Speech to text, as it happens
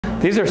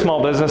These are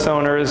small business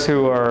owners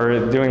who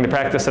are doing the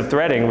practice of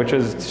threading, which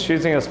is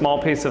choosing a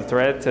small piece of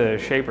thread to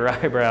shape your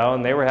eyebrow,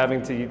 and they were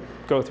having to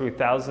go through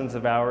thousands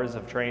of hours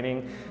of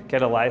training,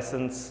 get a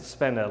license,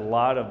 spend a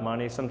lot of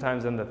money,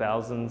 sometimes in the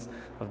thousands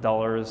of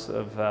dollars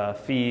of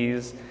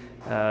fees,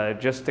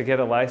 just to get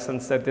a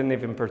license that didn't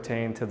even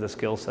pertain to the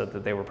skill set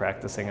that they were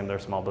practicing in their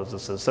small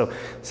businesses. So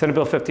Senate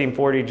Bill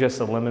 1540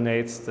 just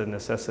eliminates the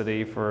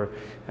necessity for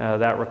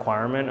that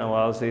requirement and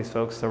allows these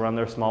folks to run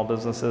their small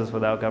businesses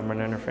without government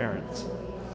interference.